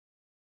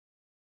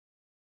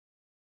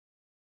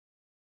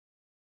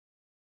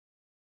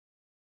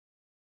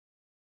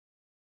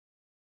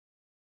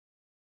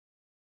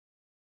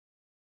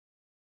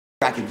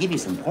I could give you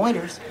some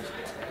pointers.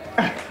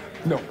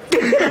 No.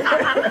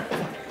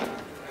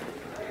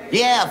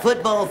 Yeah, a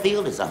football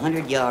field is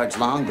 100 yards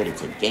long, but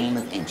it's a game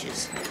of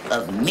inches.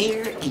 Of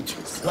mere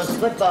inches. Because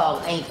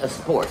football ain't a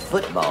sport.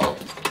 Football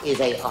is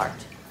a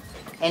art.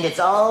 And it's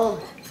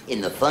all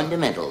in the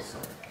fundamentals.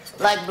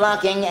 Like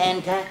blocking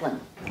and tackling.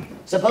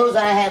 Suppose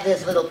I have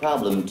this little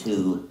problem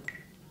to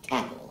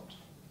tackle.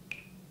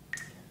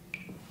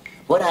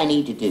 What I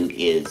need to do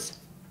is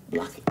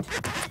block it.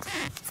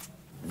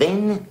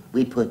 Then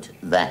we put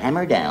the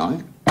hammer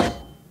down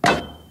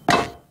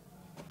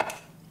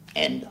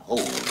and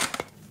hold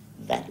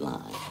that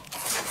line.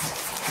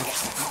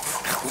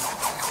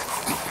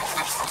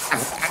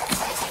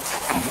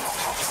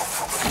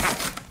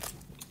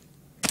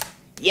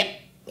 Yep,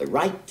 the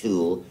right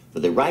tool for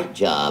the right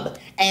job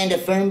and a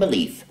firm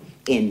belief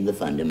in the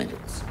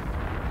fundamentals.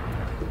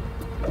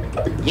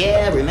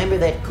 Yeah, remember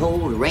that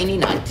cold, rainy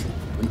night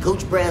when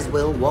Coach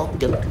Braswell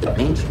walked up to the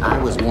bench I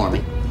was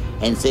warming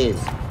and says,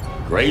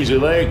 "Crazy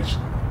legs,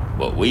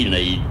 what we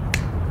need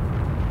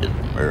is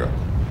a miracle."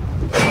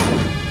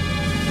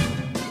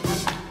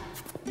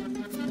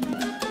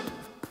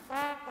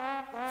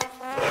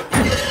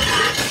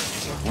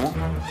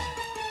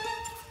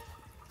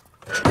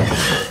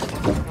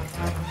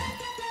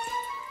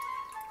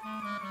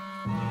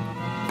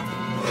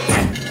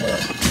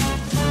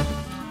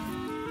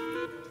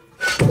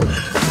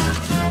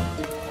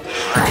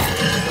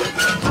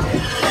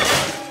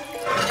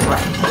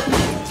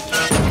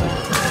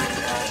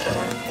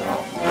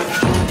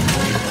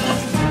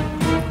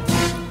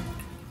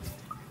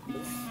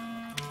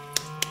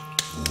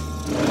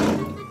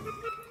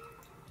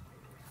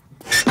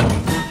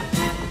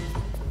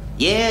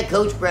 Yeah,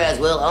 Coach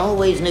Braswell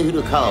always knew who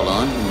to call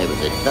on when there was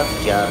a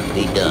tough job to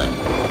be done.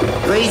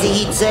 Crazy,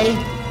 he'd say.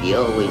 He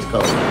always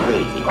called me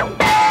crazy.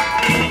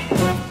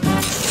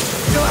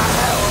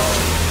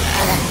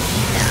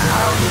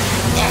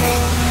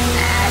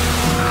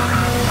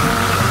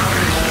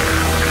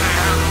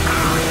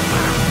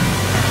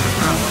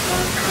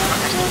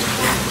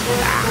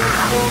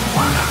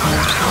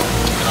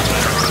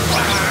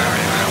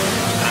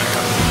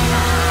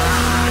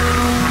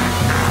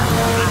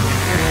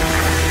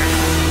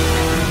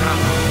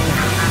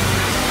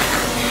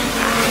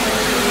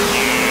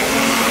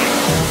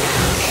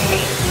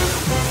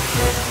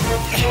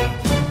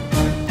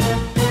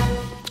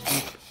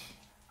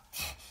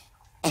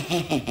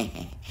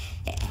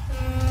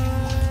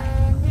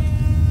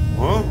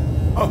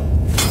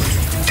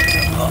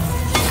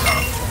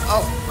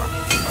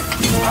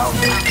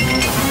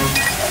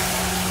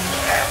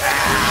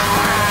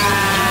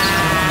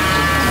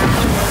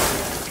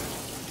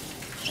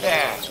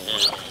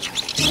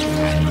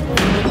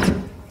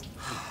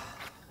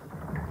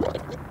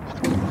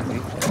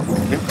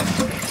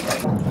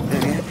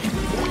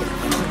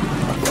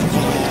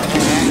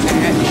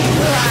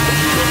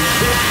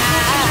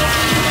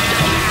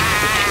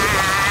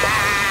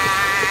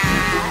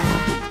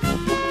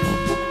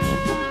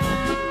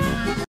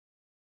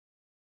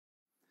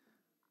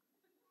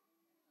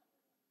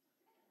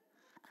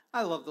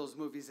 I love those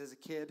movies as a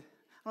kid.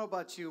 I don't know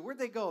about you. Where'd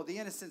they go? The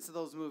innocence of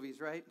those movies,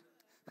 right?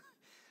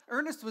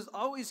 Ernest was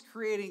always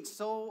creating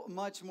so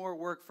much more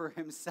work for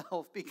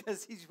himself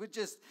because he would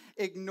just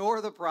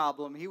ignore the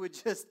problem. He would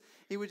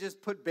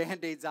just put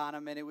Band-Aids on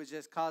him, and it was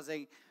just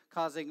causing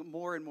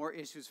more and more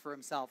issues for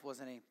himself,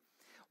 wasn't he?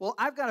 Well,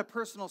 I've got a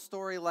personal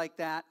story like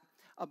that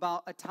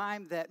about a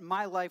time that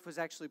my life was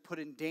actually put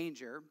in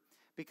danger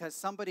because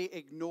somebody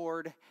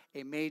ignored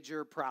a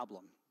major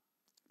problem.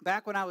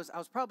 Back when I was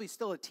probably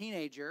still a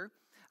teenager,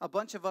 a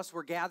bunch of us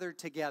were gathered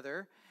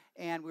together,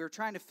 and we were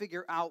trying to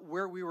figure out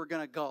where we were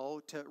going to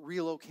go to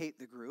relocate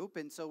the group.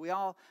 And so we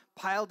all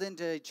piled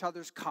into each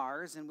other's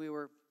cars, and we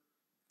were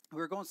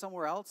going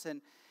somewhere else.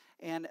 And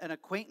an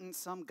acquaintance,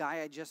 some guy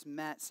I just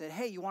met, said,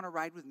 "Hey, you want to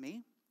ride with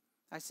me?"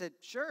 I said,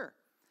 "Sure."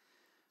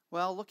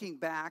 Well, looking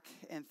back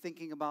and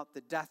thinking about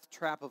the death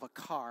trap of a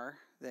car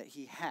that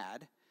he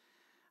had,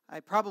 I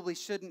probably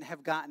shouldn't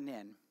have gotten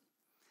in.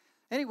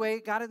 Anyway,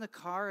 got in the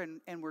car,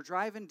 and we're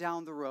driving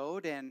down the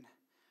road, and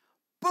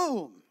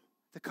boom!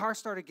 The car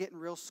started getting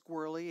real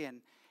squirrely,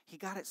 and he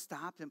got it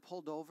stopped and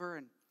pulled over,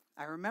 and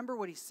I remember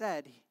what he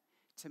said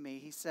to me.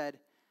 He said,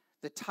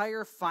 "The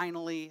tire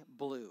finally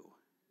blew."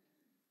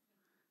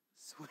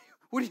 So,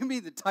 what do you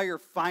mean the tire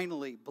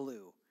finally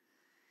blew?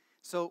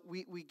 So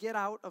we get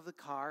out of the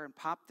car and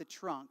pop the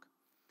trunk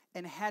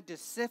and had to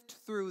sift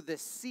through the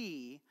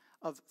sea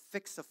of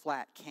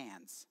Fix-A-Flat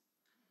cans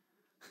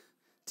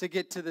to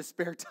get to the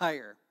spare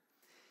tire.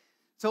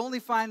 To only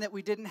find that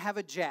we didn't have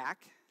a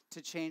jack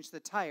to change the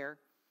tire.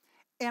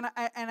 And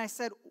I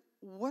said,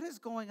 "What is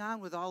going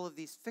on with all of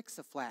these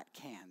Fix-A-Flat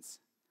cans?"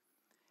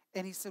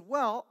 And he said,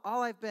 "Well,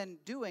 all I've been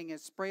doing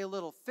is spray a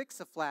little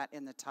Fix-A-Flat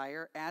in the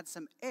tire, add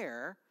some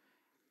air,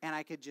 and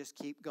I could just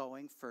keep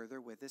going further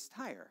with this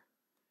tire."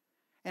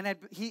 And I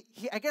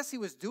guess he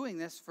was doing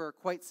this for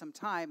quite some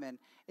time, and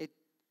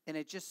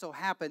it just so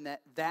happened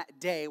that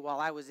day while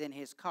I was in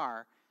his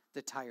car,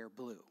 the tire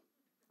blew.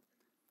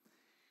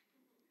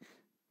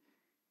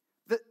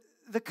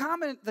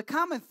 the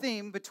common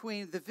theme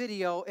between the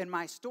video and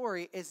my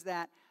story is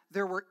that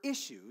there were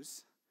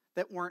issues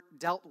that weren't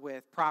dealt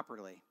with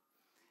properly.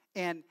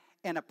 And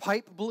a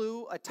pipe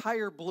blew, a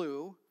tire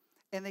blew,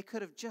 and they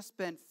could have just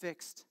been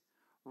fixed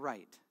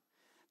right.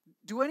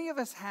 Do any of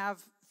us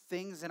have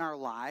things in our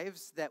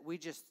lives that we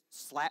just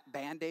slap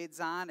Band-Aids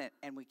on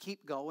and we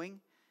keep going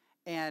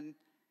and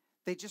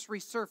they just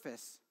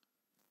resurface?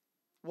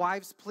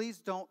 Wives, please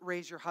don't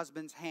raise your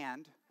husband's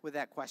hand with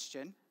that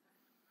question.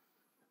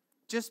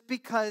 Just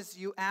because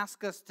you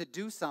ask us to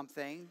do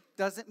something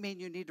doesn't mean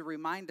you need to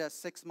remind us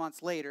 6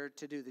 months later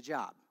to do the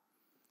job.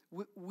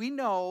 We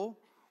know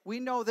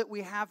that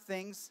we have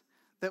things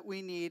that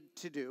we need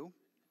to do.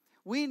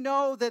 We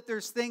know that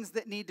there's things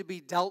that need to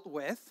be dealt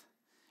with.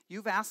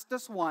 You've asked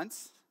us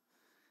once.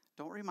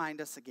 Don't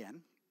remind us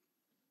again.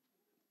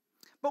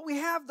 But we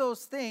have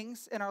those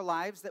things in our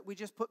lives that we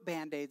just put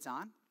Band-Aids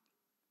on.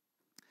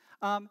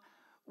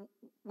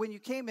 When you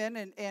came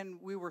in and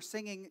we were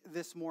singing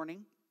this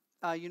morning,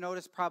 you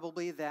noticed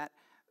probably that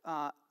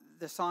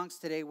the songs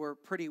today were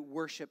pretty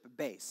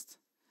worship-based.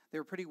 They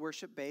were pretty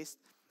worship-based.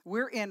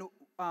 We're in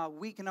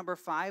week number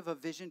 5 of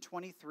Vision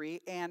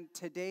 23, and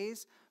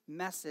today's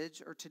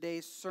message or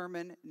today's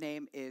sermon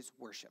name is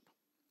worship.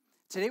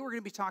 Today we're going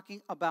to be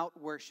talking about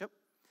worship,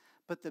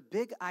 but the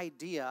big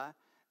idea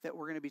that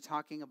we're going to be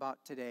talking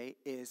about today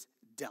is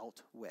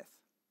dealt with.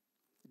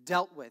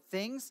 Dealt with.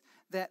 Things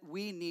that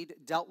we need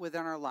dealt with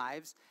in our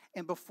lives.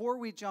 And before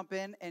we jump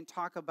in and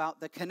talk about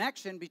the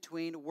connection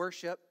between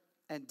worship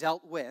and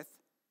dealt with,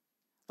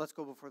 let's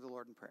go before the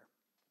Lord in prayer.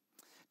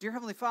 Dear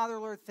Heavenly Father,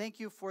 Lord, thank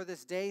you for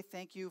this day.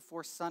 Thank you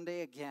for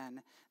Sunday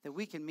again, that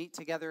we can meet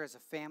together as a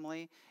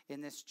family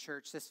in this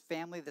church, this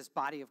family, this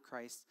body of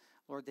Christ,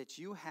 Lord, that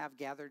you have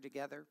gathered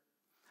together.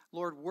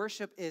 Lord,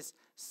 worship is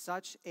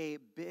such a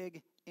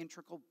big,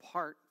 integral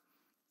part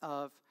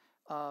of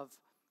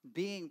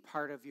being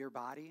part of your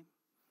body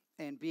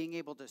and being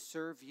able to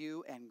serve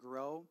you and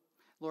grow.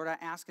 Lord, I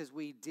ask as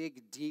we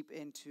dig deep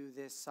into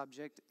this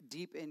subject,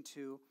 deep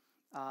into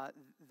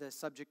the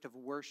subject of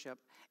worship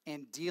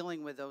and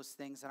dealing with those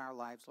things in our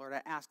lives, Lord,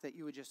 I ask that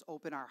you would just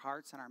open our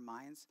hearts and our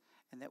minds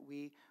and that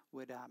we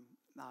would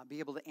be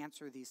able to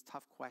answer these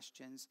tough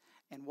questions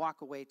and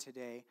walk away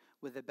today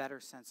with a better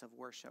sense of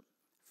worship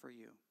for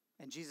you.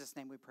 In Jesus'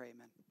 name we pray,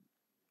 amen.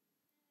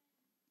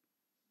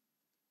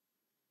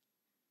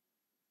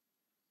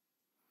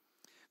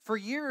 For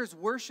years,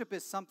 worship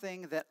is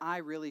something that I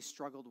really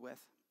struggled with.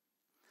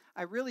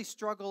 I really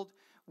struggled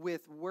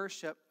with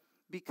worship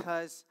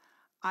because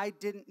I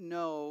didn't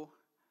know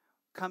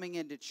coming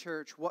into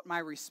church what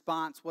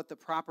the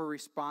proper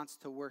response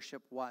to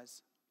worship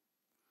was.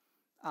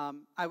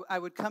 I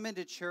would come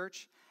into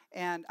church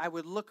and I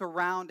would look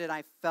around and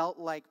I felt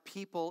like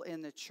people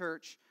in the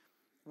church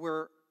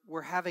were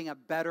having a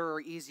better or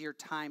easier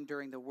time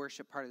during the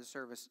worship part of the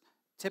service.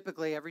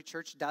 Typically, every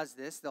church does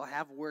this. They'll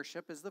have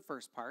worship as the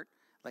first part,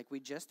 like we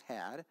just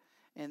had,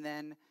 and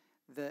then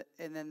the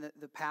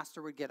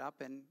pastor would get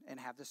up and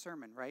have the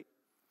sermon, right?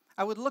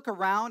 I would look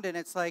around and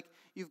it's like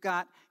you've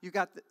got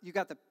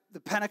the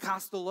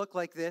Pentecostal look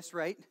like this,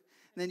 right? And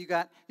then you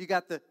got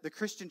the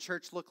Christian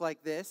church look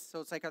like this.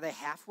 So it's like, are they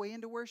halfway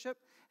into worship?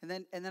 And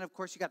then of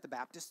course you got the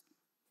Baptist,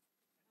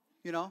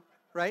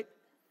 right?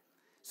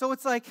 So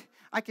it's like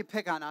I could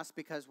pick on us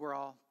because we're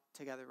all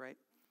together, right?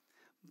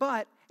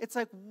 But it's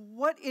like,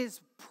 what is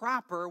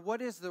proper?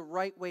 What is the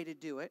right way to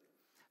do it?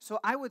 So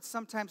I would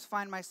sometimes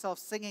find myself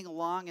singing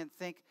along and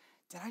think,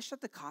 did I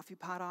shut the coffee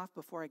pot off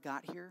before I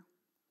got here?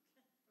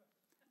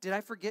 Did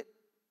I forget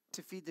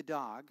to feed the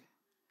dog?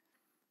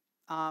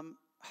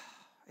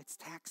 It's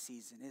tax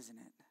season, isn't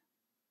it?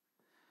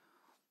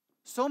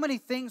 So many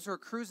things were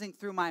cruising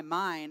through my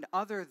mind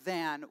other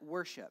than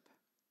worship.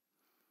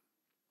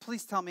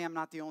 Please tell me I'm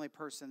not the only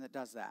person that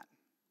does that.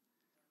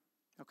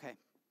 Okay.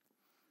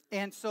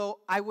 And so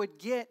I would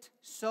get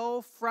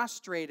so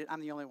frustrated.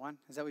 I'm the only one.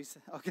 Is that what you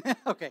said? Okay.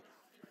 Okay.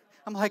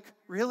 I'm like,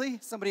 really?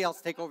 Somebody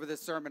else take over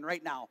this sermon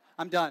right now.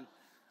 I'm done.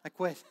 I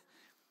quit.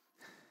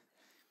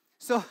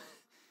 So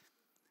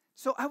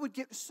I would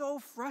get so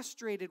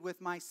frustrated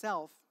with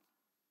myself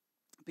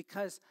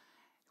because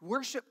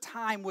worship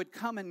time would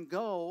come and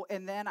go,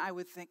 and then I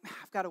would think,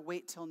 I've got to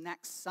wait till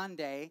next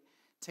Sunday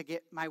to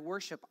get my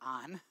worship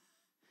on.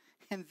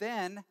 And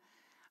then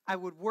I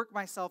would work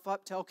myself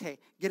up to, okay,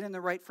 get in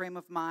the right frame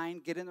of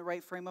mind,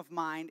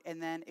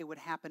 and then it would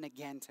happen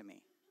again to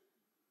me.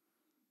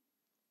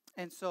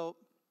 And so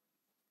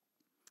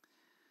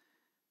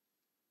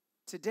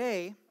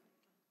today,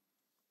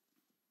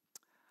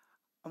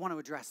 I want to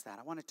address that.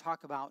 I want to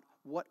talk about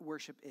what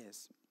worship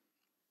is.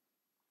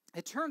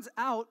 It turns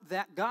out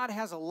that God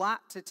has a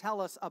lot to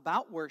tell us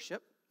about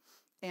worship,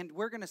 and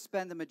we're going to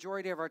spend the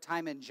majority of our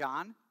time in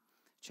John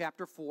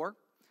chapter 4.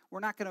 We're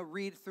not going to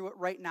read through it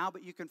right now,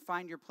 but you can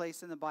find your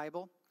place in the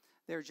Bible.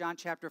 There, John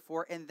chapter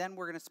 4, and then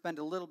we're going to spend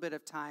a little bit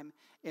of time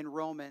in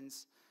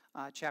Romans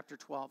chapter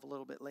 12 a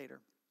little bit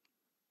later.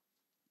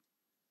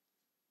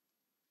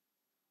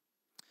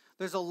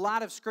 There's a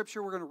lot of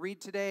scripture we're going to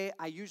read today.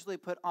 I usually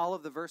put all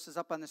of the verses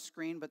up on the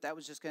screen, but that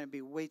was just going to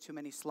be way too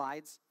many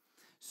slides.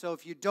 So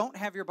if you don't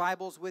have your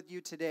Bibles with you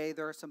today,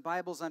 there are some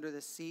Bibles under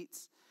the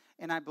seats,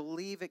 and I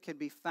believe it can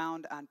be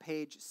found on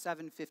page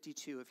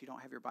 752 if you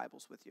don't have your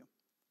Bibles with you.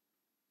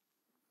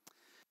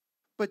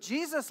 But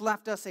Jesus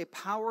left us a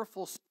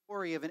powerful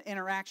story of an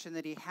interaction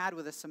that he had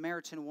with a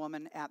Samaritan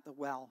woman at the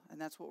well,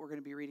 and that's what we're going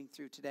to be reading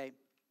through today.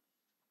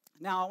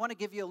 Now, I want to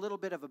give you a little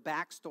bit of a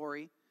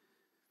backstory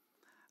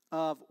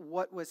of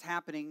what was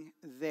happening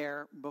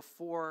there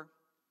before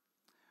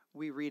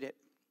we read it.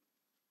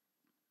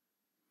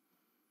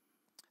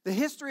 The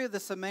history of the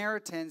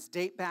Samaritans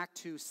date back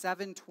to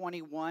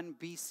 721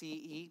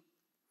 BCE.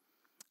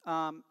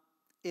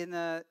 In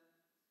the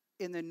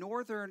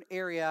northern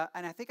area,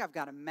 and I think I've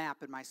got a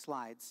map in my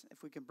slides,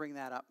 if we can bring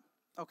that up.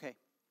 Okay.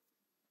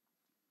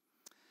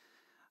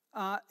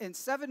 In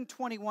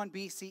 721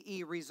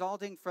 BCE,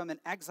 resulting from an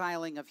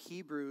exiling of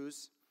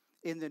Hebrews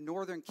in the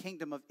northern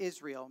kingdom of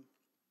Israel,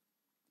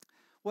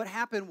 what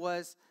happened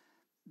was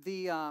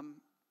there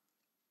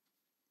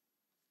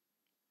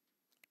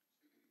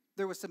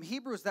was some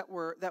Hebrews that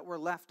were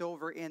left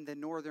over in the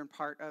northern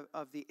part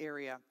of the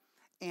area,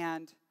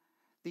 and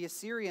the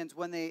Assyrians,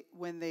 when they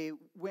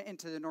went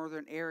into the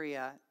northern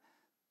area,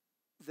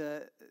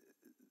 the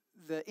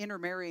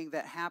intermarrying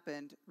that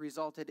happened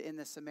resulted in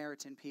the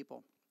Samaritan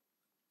people.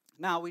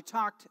 Now, we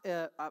talked,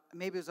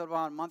 maybe it was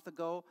about a month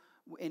ago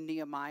in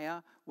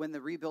Nehemiah, when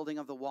the rebuilding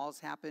of the walls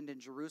happened in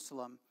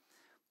Jerusalem.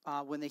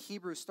 When the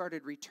Hebrews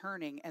started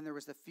returning and there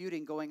was the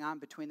feuding going on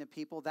between the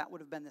people, that would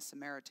have been the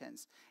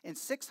Samaritans. In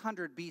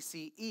 600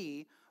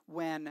 BCE,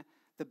 when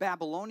the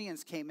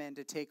Babylonians came in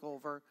to take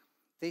over,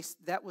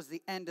 that was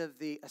the end of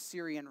the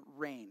Assyrian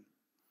reign.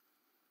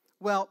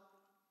 Well,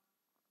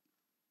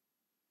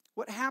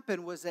 what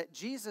happened was that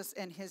Jesus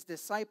and his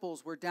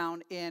disciples were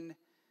down in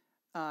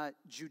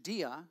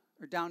Judea,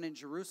 or down in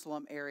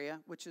Jerusalem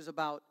area, which is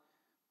about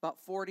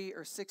 40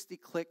 or 60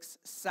 clicks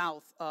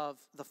south of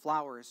the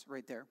Flowers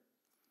right there.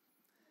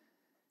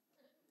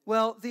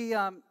 Well,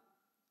 the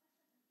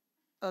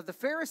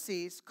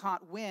Pharisees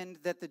caught wind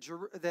that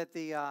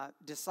the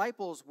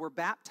disciples were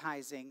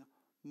baptizing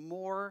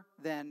more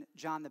than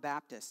John the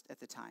Baptist at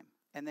the time.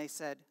 And they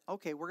said,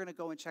 okay, we're going to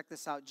go and check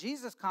this out.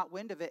 Jesus caught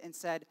wind of it and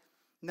said,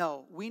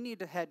 no, we need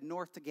to head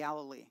north to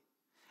Galilee.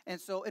 And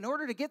so in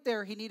order to get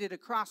there, he needed to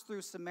cross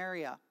through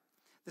Samaria.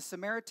 The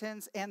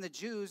Samaritans and the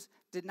Jews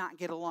did not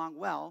get along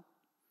well,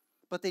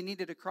 but they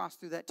needed to cross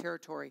through that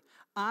territory.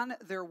 On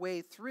their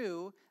way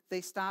through,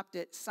 they stopped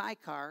at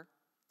Sychar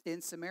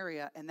in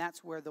Samaria, and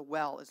that's where the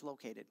well is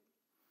located.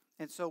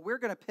 And so we're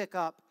going to pick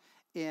up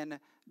in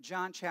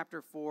John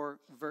chapter 4,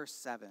 verse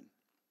 7.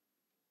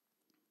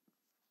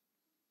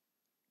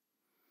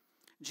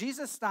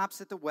 Jesus stops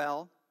at the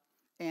well,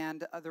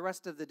 and the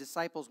rest of the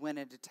disciples went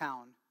into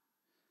town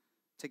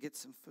to get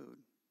some food.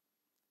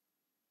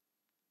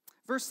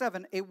 Verse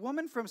 7, a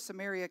woman from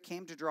Samaria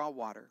came to draw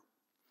water,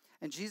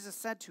 and Jesus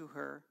said to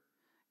her,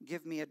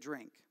 give me a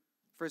drink.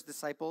 For his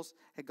disciples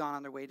had gone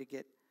on their way to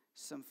get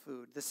some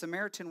food. The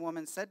Samaritan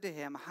woman said to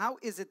him, how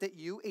is it that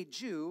you, a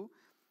Jew,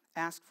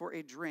 ask for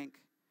a drink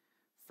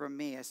from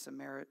me,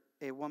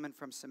 a woman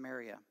from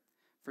Samaria?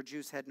 For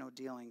Jews had no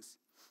dealings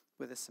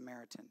with the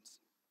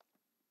Samaritans.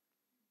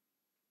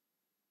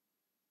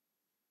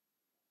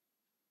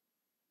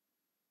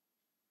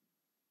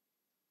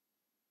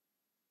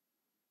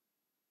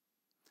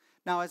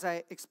 Now, as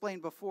I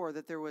explained before,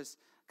 that there was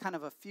kind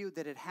of a feud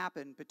that had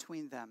happened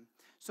between them.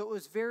 So it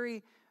was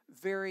very,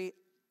 very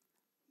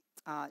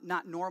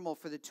not normal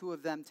for the two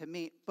of them to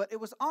meet, but it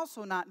was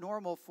also not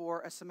normal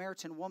for a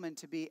Samaritan woman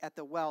to be at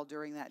the well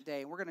during that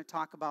day. We're going to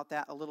talk about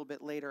that a little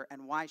bit later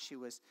and why she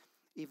was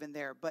even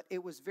there. But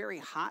it was very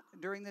hot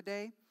during the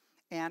day,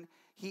 and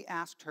he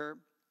asked her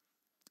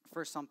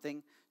for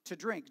something to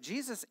drink.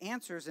 Jesus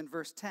answers in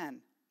verse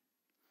 10,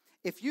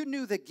 if you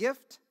knew the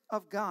gift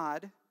of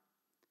God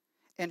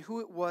and who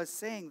it was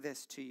saying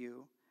this to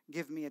you,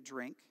 give me a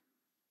drink,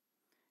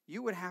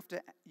 you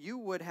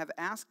would have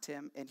asked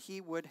him, and he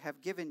would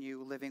have given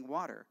you living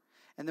water.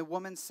 And the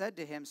woman said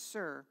to him,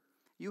 sir,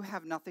 you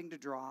have nothing to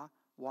draw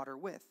water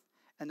with,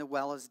 and the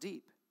well is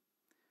deep.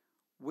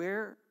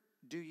 Where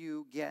do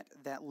you get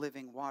that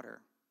living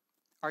water?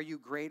 Are you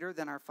greater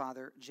than our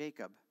father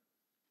Jacob?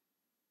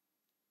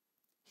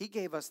 He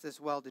gave us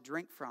this well to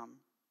drink from,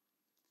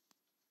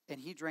 and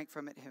he drank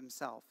from it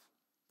himself,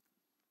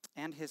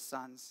 and his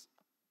sons,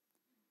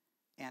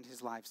 and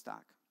his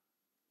livestock.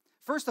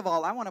 First of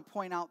all, I want to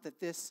point out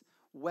that this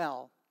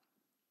well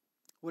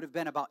would have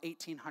been about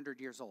 1,800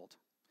 years old.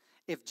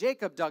 If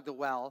Jacob dug the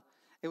well,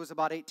 it was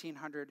about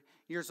 1,800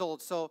 years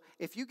old. So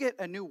if you get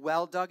a new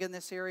well dug in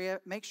this area,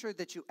 make sure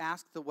that you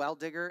ask the well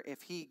digger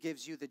if he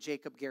gives you the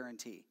Jacob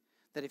guarantee,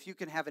 that if you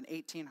can have an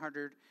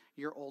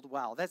 1,800-year-old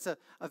well. That's a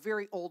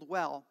very old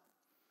well.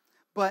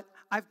 But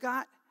I've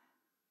got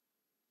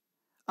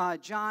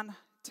John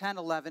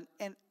 10:11,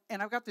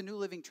 and I've got the New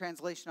Living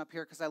Translation up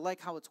here because I like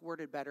how it's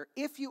worded better.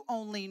 If you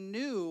only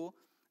knew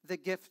the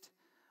gift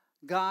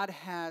God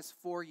has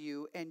for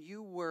you, and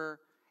you were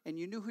and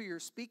you knew who you're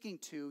speaking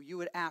to, you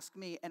would ask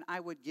me, and I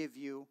would give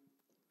you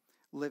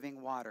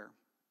living water.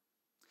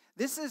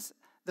 This is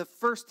the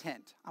first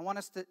hint. I want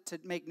us to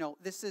make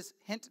note. This is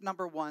hint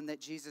number one that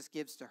Jesus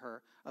gives to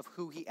her of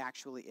who he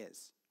actually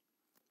is.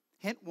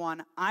 Hint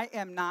one, I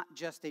am not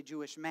just a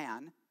Jewish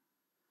man.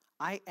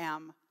 I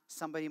am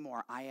somebody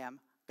more. I am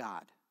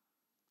God.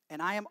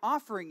 And I am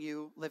offering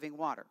you living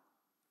water.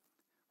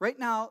 Right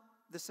now,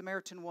 the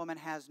Samaritan woman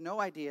has no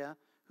idea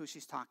who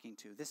she's talking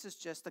to. This is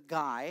just a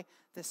guy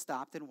that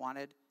stopped and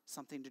wanted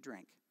something to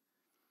drink.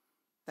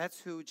 That's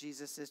who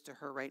Jesus is to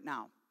her right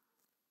now.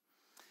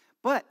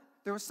 But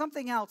there was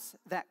something else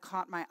that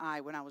caught my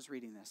eye when I was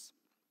reading this.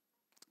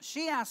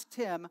 She asked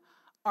him,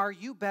 are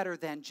you better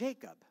than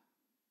Jacob?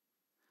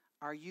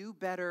 Are you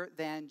better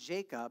than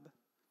Jacob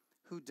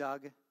who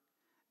dug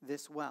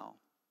this well?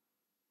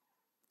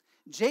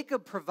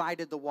 Jacob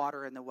provided the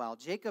water in the well.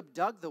 Jacob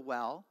dug the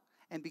well,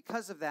 and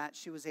because of that,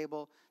 she was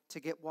able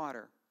to get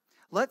water.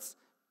 Let's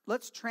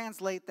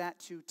translate that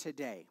to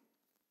today.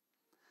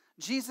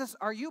 Jesus,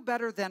 are you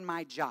better than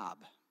my job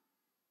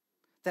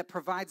that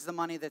provides the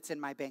money that's in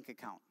my bank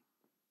account?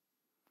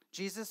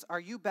 Jesus, are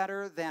you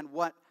better than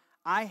what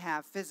I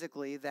have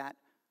physically that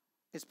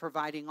is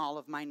providing all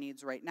of my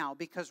needs right now?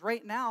 Because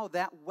right now,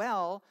 that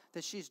well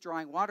that she's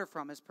drawing water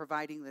from is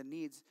providing the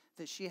needs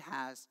that she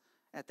has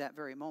at that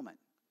very moment.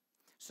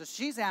 So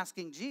she's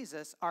asking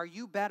Jesus, are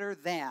you better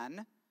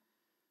than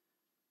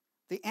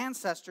the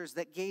ancestors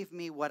that gave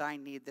me what I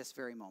need this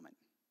very moment?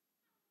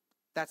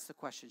 That's the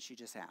question she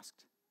just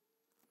asked.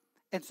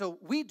 And so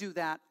we do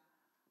that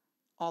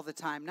all the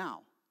time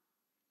now.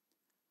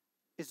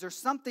 Is there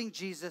something,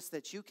 Jesus,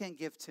 that you can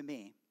give to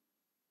me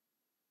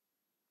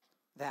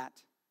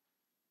that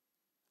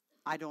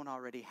I don't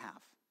already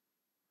have?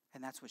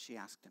 And that's what she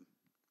asked him.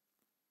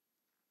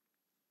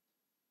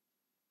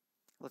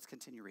 Let's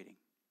continue reading.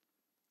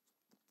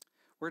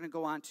 We're going to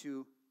go on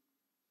to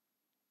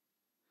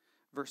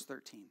verse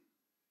 13.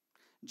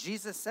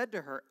 Jesus said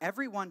to her,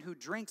 everyone who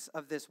drinks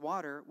of this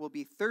water will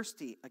be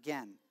thirsty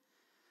again.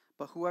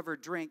 But whoever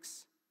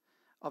drinks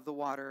of the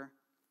water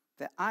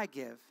that I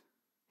give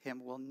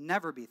him will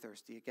never be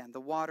thirsty again. The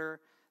water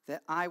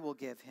that I will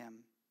give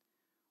him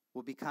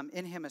will become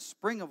in him a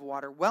spring of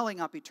water,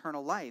 welling up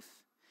eternal life.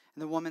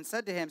 And the woman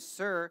said to him,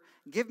 Sir,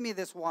 give me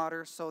this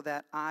water so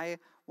that I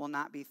will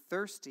not be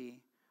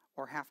thirsty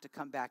or have to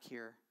come back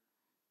here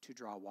to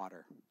draw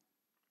water.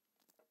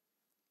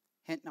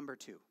 Hint number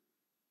 2.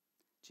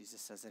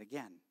 Jesus says it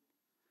again.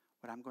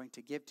 What I'm going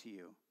to give to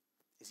you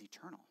is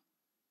eternal.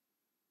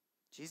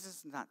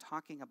 Jesus is not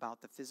talking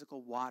about the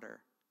physical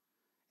water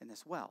in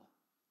this well.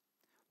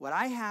 What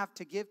I have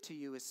to give to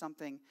you is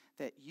something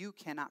that you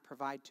cannot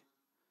provide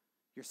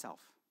yourself.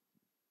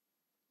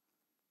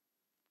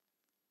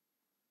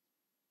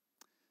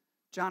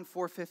 John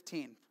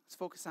 4:15. Let's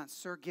focus on,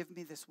 Sir, give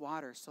me this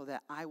water so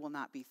that I will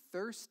not be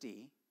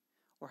thirsty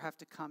or have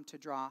to come to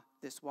draw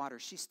this water.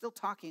 She's still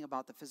talking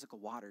about the physical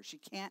water. She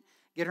can't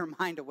get her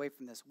mind away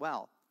from this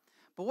well.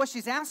 But what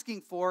she's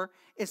asking for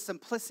is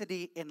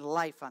simplicity in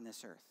life on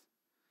this earth.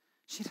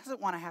 She doesn't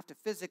want to have to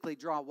physically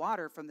draw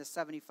water from the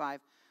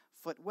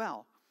 75-foot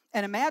well.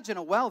 And imagine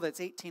a well that's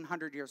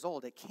 1,800 years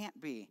old. It can't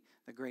be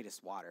the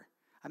greatest water.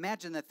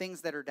 Imagine the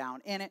things that are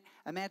down in it.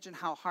 Imagine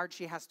how hard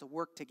she has to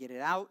work to get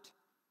it out.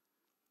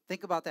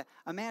 Think about that.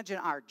 Imagine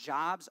our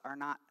jobs are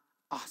not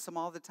awesome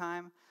all the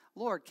time.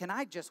 Lord, can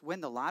I just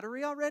win the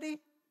lottery already?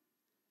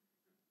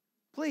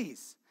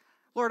 Please.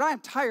 Lord, I'm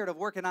tired of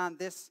working on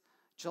this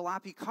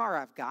jalopy car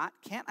I've got.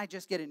 Can't I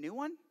just get a new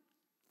one?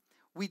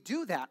 We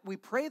do that. We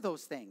pray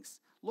those things.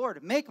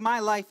 Lord, make my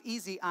life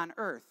easy on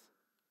earth.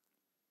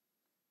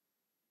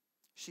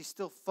 She's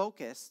still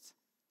focused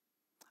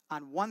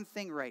on one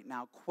thing right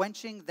now,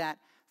 quenching that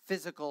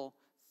physical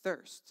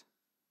thirst.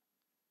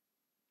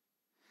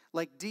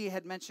 Like Dee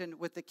had mentioned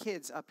with the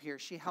kids up here,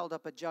 she held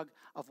up a jug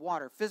of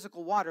water,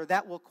 physical water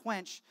that will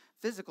quench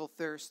physical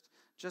thirst,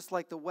 just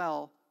like the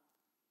well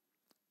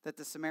that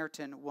the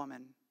Samaritan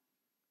woman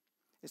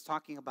is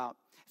talking about.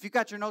 If you've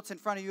got your notes in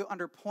front of you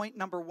under point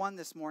number 1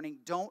 this morning,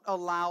 don't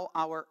allow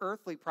our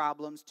earthly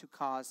problems to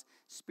cause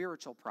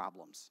spiritual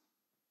problems.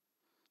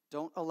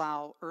 Don't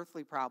allow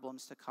earthly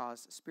problems to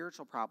cause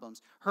spiritual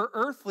problems. Her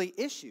earthly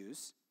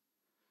issues,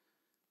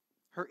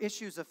 her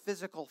issues of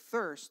physical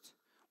thirst,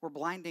 were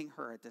blinding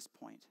her at this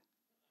point.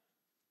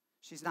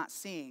 She's not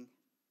seeing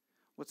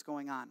what's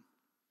going on.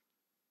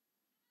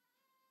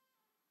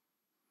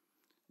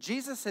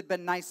 Jesus had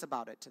been nice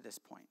about it to this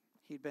point.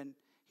 He'd been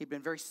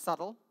very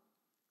subtle.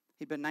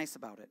 He'd been nice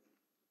about it.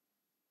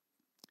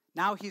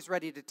 Now he's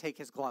ready to take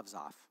his gloves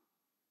off.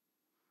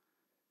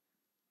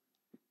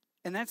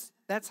 And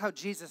that's how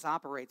Jesus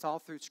operates all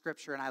through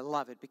Scripture, and I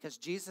love it because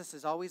Jesus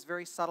is always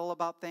very subtle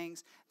about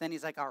things. Then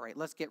he's like, all right,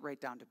 let's get right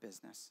down to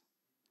business.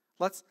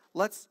 Let's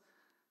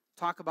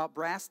talk about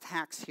brass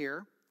tacks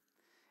here.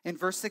 In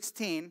verse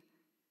 16,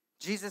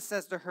 Jesus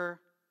says to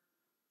her,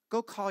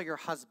 go call your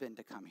husband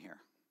to come here.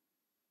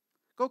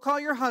 Go call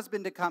your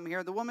husband to come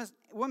here. The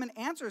woman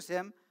answers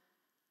him,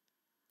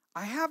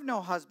 I have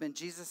no husband.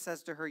 Jesus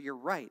says to her, you're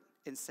right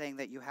in saying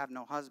that you have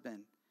no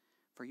husband.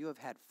 for you have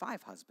had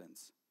 5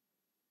 husbands.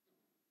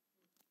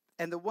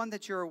 And the one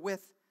that you're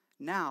with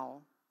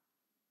now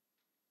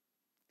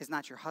is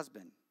not your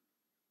husband.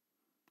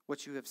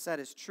 What you have said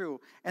is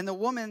true. And the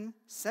woman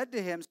said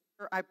to him,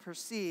 Sir, I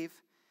perceive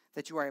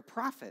that you are a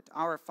prophet.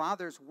 Our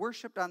fathers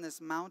worshipped on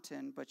this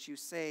mountain, but you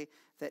say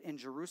that in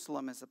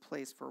Jerusalem is a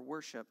place for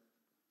worship.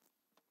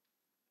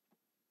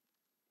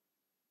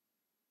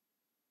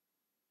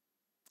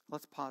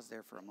 Let's pause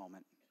there for a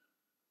moment.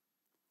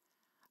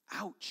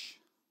 Ouch.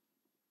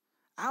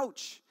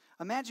 Ouch.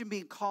 Imagine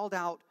being called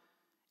out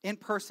in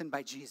person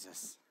by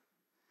Jesus.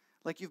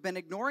 Like you've been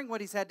ignoring what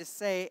he's had to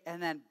say,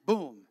 and then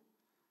boom.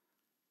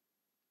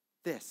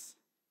 This.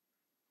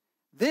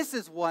 This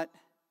is what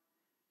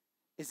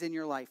is in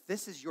your life.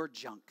 This is your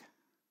junk.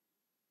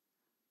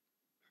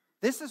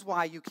 This is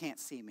why you can't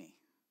see me.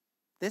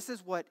 This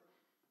is what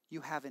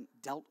you haven't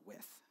dealt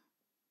with.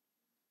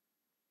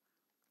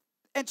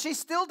 And she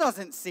still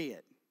doesn't see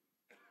it.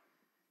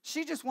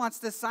 She just wants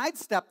to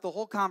sidestep the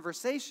whole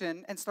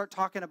conversation and start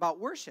talking about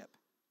worship.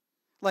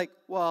 Like,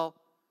 well,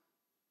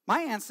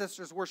 my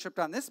ancestors worshipped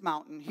on this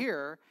mountain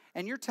here,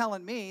 and you're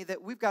telling me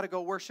that we've got to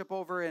go worship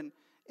over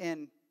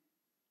in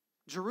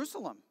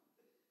Jerusalem.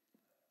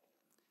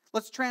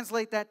 Let's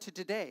translate that to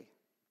today.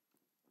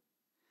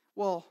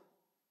 Well,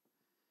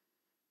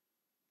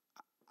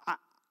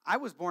 I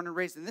was born and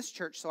raised in this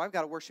church, so I've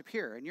got to worship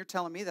here. And you're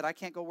telling me that I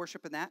can't go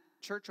worship in that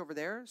church over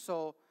there?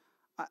 So,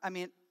 I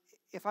mean,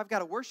 if I've got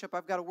to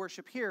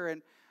worship here.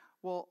 And,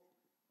 well,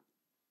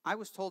 I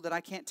was told that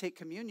I can't take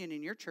communion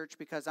in your church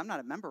because I'm not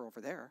a member over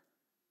there.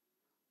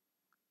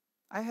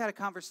 I had a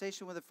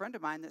conversation with a friend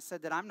of mine that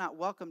said that I'm not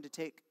welcome to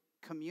take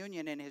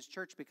communion in his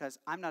church because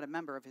I'm not a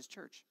member of his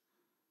church.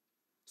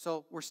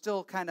 So we're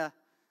still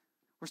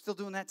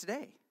doing that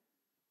today.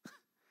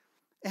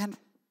 And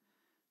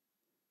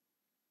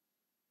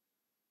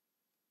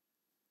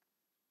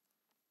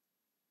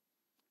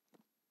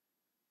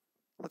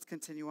let's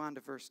continue on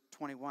to verse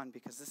 21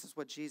 because this is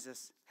what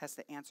Jesus has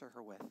to answer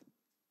her with.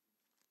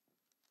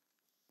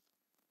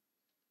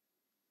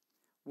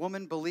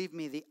 Woman, believe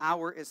me, the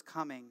hour is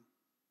coming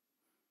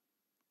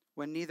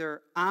when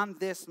neither on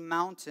this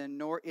mountain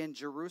nor in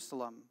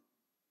Jerusalem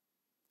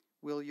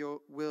will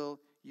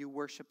you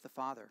worship the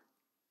Father.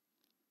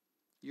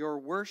 You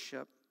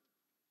worship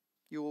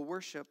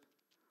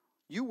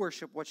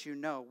what you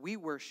know. We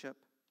worship,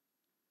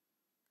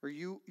 or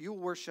you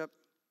worship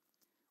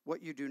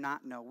what you do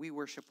not know. We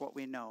worship what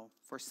we know.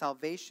 For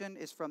salvation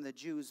is from the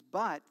Jews,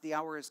 but the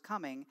hour is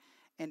coming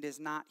and is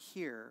not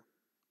here,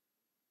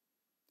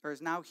 or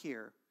is now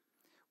here,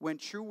 when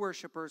true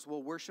worshipers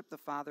will worship the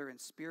Father in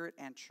spirit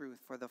and truth,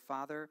 for the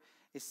Father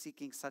is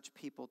seeking such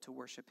people to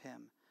worship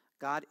him.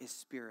 God is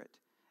spirit,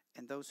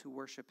 and those who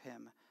worship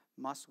him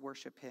must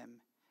worship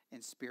him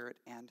in spirit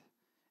and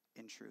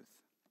in truth.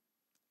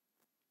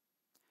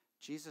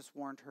 Jesus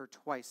warned her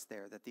twice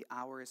there that the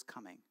hour is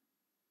coming.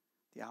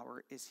 The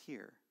hour is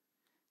here.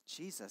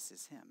 Jesus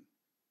is him.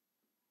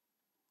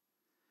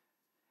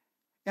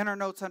 In our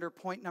notes under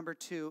point number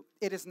 2,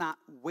 it is not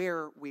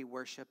where we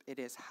worship, it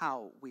is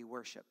how we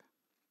worship.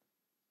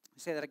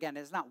 Say that again.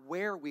 It is not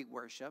where we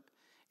worship,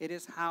 it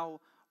is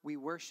how we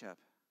worship.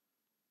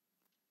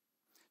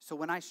 So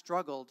when I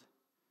struggled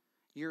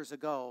years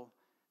ago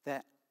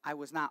that I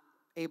was not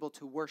able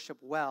to worship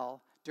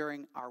well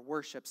during our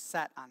worship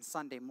set on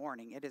Sunday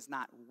morning, it is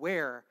not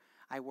where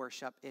I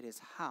worship, it is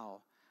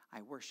how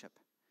I worship.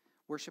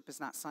 Worship is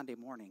not Sunday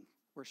morning.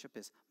 Worship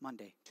is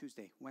Monday,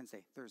 Tuesday,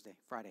 Wednesday, Thursday,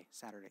 Friday,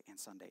 Saturday, and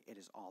Sunday. It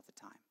is all the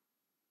time.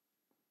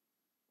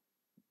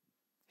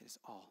 It is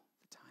all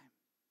the time.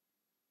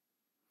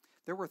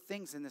 There were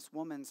things in this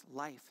woman's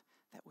life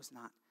that was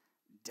not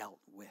dealt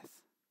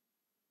with.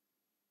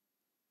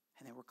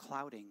 And they were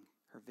clouding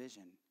her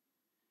vision.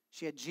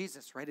 She had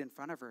Jesus right in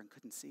front of her and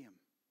couldn't see him.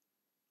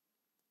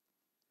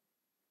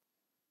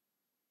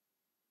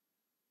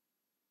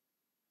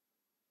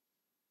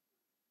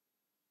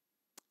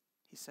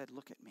 He said,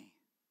 look at me.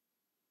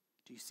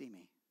 Do you see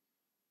me?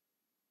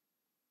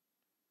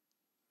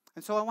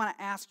 And so I want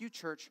to ask you,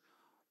 church,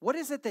 what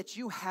is it that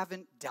you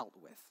haven't dealt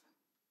with?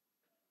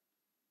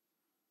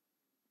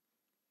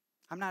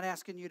 I'm not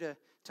asking you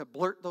to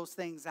blurt those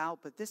things out,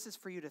 but this is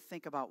for you to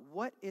think about.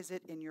 What is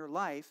it in your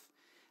life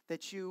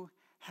that you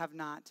have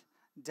not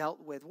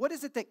dealt with? What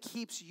is it that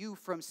keeps you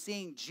from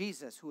seeing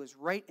Jesus, who is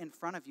right in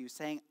front of you,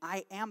 saying,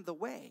 I am the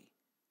way?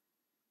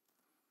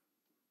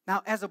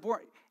 Now,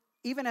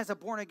 even as a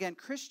born-again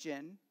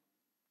Christian,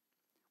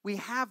 we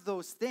have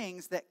those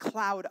things that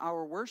cloud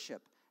our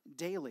worship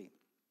daily.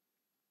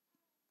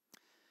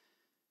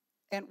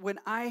 And when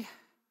I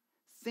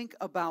think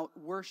about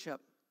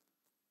worship,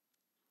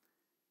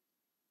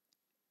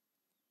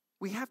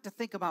 we have to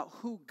think about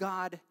who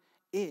God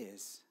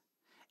is.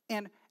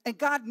 And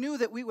God knew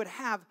that we would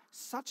have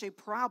such a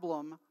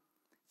problem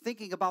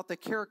thinking about the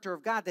character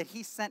of God that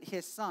he sent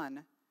his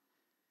son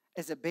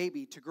as a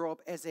baby to grow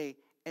up as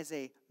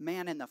a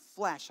man in the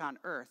flesh on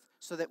earth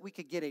so that we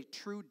could get a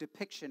true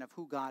depiction of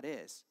who God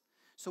is.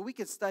 So we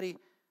could study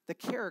the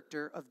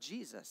character of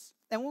Jesus.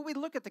 And when we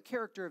look at the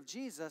character of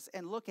Jesus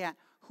and look at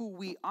who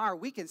we are,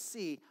 we can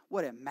see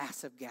what a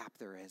massive gap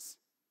there is.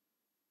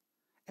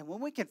 And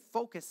when we can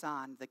focus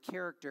on the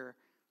character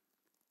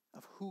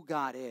of who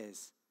God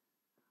is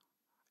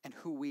and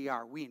who we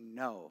are, we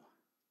know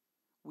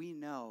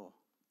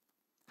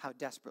how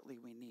desperately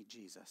we need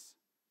Jesus.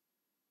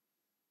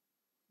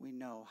 We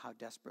know how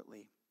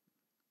desperately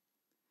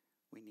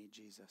we need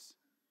Jesus.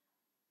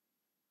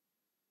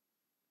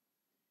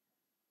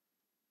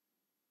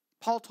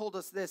 Paul told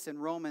us this in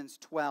Romans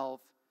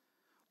 12,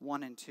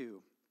 1 and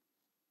 2.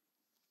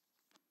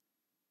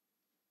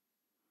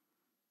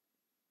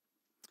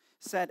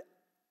 Said,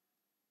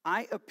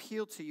 I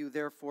appeal to you,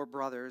 therefore,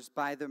 brothers,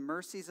 by the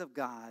mercies of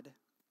God,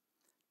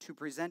 to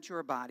present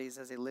your bodies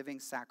as a living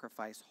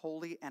sacrifice,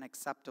 holy and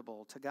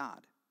acceptable to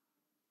God,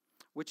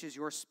 which is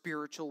your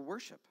spiritual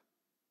worship.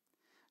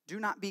 Do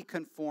not be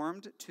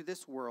conformed to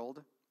this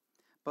world,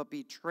 but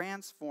be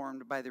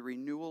transformed by the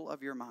renewal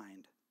of your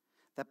mind,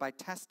 that by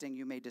testing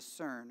you may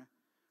discern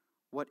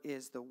what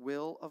is the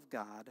will of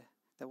God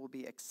that will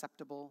be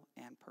acceptable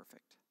and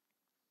perfect.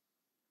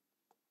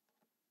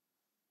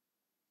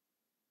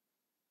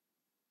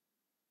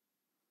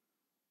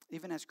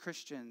 Even as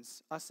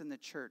Christians, us in the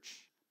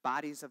church,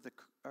 bodies of the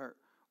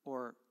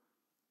or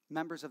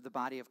members of the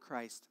body of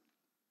Christ,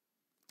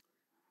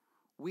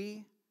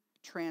 we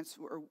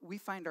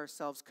find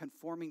ourselves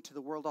conforming to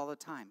the world all the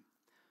time.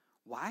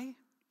 Why?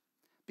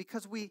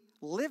 Because we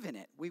live in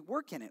it, we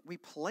work in it, we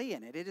play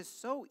in it. It is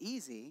so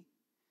easy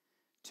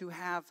to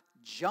have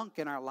junk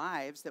in our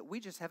lives that we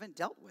just haven't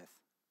dealt with.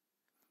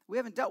 We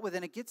haven't dealt with,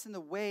 and it gets in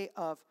the way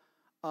of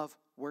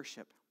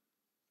worship.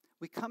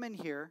 We come in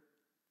here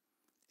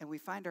and we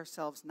find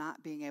ourselves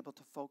not being able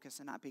to focus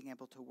and not being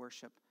able to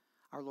worship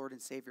our Lord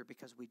and Savior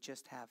because we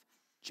just have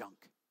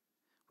junk.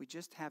 We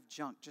just have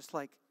junk, just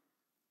like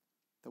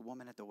the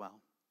woman at the well.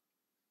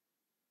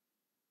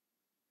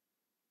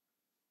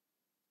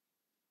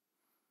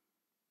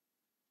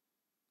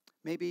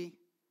 Maybe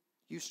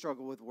you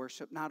struggle with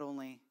worship not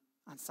only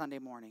on Sunday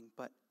morning,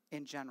 but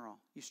in general.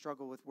 You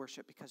struggle with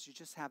worship because you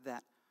just have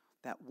that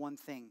one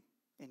thing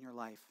in your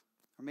life.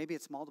 Or maybe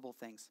it's multiple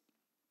things.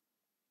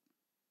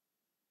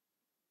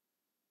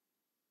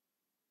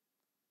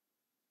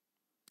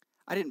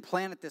 I didn't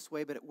plan it this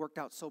way, but it worked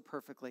out so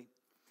perfectly.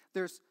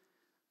 There's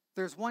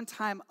one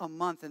time a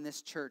month in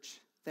this church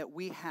that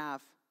we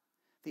have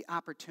the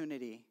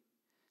opportunity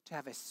to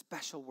have a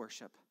special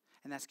worship,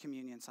 and that's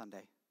Communion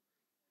Sunday.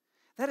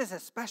 That is a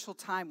special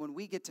time when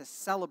we get to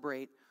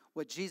celebrate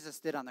what Jesus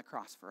did on the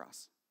cross for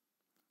us.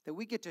 That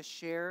we get to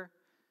share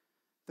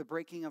the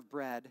breaking of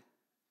bread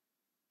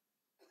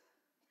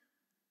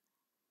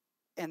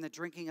and the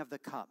drinking of the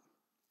cup.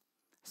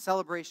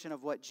 Celebration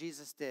of what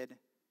Jesus did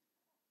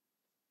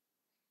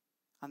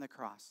on the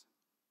cross.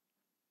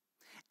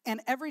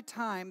 And every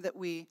time that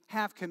we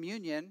have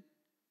communion,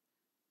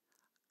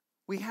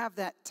 we have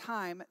that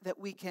time that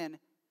we can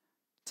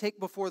take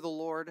before the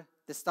Lord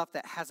the stuff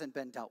that hasn't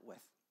been dealt with.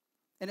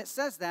 And it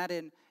says that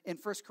in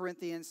 1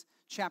 Corinthians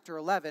chapter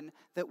 11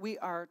 that we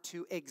are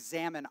to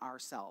examine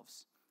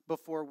ourselves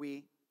before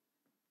we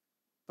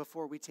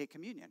take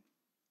communion.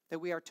 That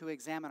we are to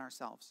examine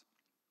ourselves.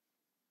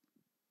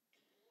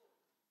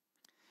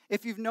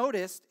 If you've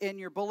noticed in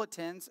your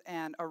bulletins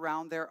and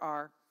around, there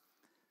are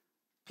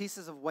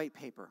pieces of white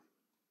paper.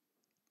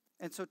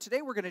 And so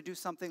today we're going to do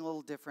something a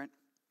little different.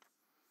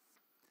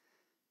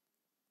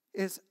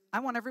 I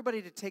want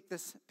everybody to take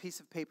this piece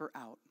of paper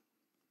out.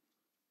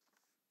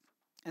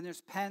 And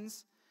there's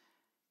pens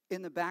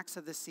in the backs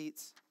of the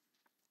seats.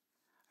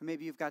 Or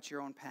maybe you've got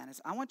your own pen.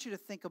 I want you to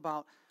think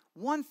about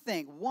one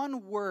thing,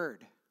 one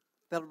word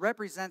that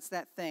represents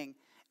that thing.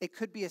 It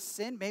could be a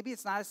sin. Maybe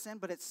it's not a sin,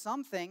 but it's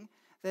something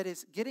that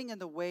is getting in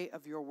the way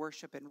of your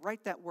worship, and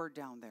write that word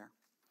down there.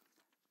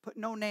 Put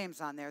no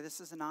names on there. This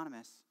is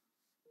anonymous.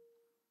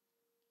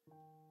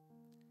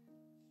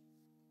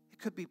 It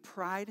could be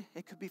pride.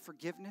 It could be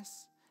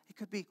forgiveness. It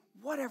could be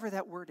whatever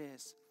that word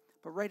is.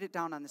 But write it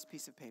down on this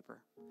piece of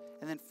paper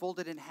and then fold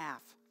it in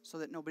half so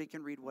that nobody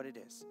can read what it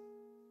is.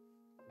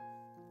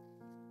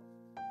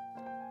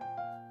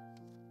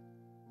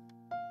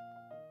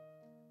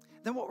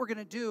 Then what we're going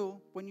to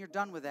do when you're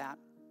done with that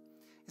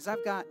is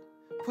I've got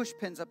push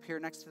pins up here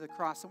next to the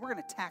cross, and we're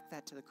going to tack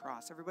that to the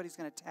cross. Everybody's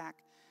going to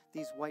tack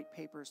these white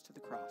papers to the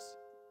cross.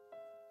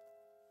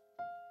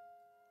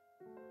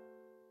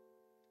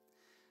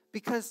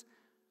 Because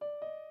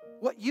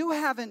what you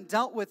haven't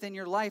dealt with in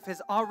your life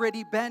has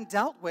already been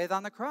dealt with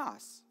on the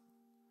cross.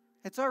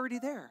 It's already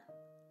there.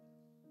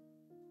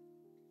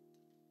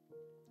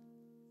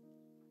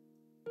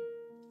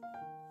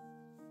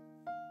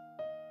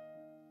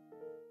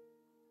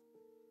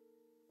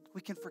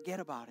 We can forget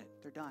about it.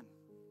 They're done.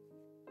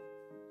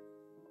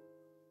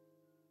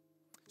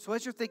 So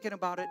as you're thinking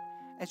about it,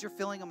 as you're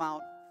filling them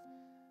out,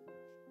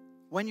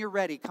 when you're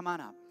ready, come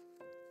on up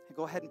and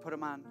go ahead and put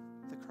them on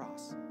the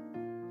cross.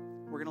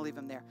 We're going to leave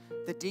them there.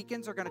 The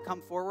deacons are going to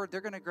come forward.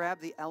 They're going to grab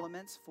the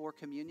elements for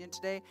communion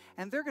today,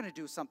 and they're going to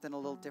do something a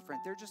little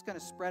different. They're just going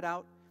to spread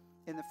out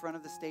in the front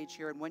of the stage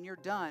here. And when you're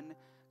done,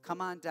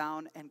 come on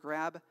down and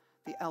grab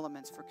the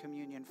elements for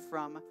communion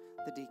from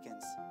the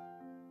deacons.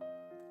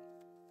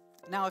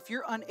 Now, if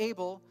you're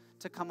unable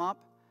to come up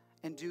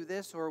and do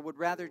this or would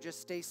rather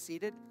just stay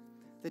seated,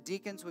 the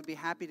deacons would be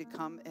happy to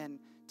come and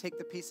take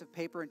the piece of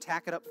paper and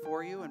tack it up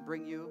for you and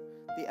bring you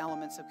the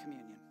elements of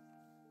communion.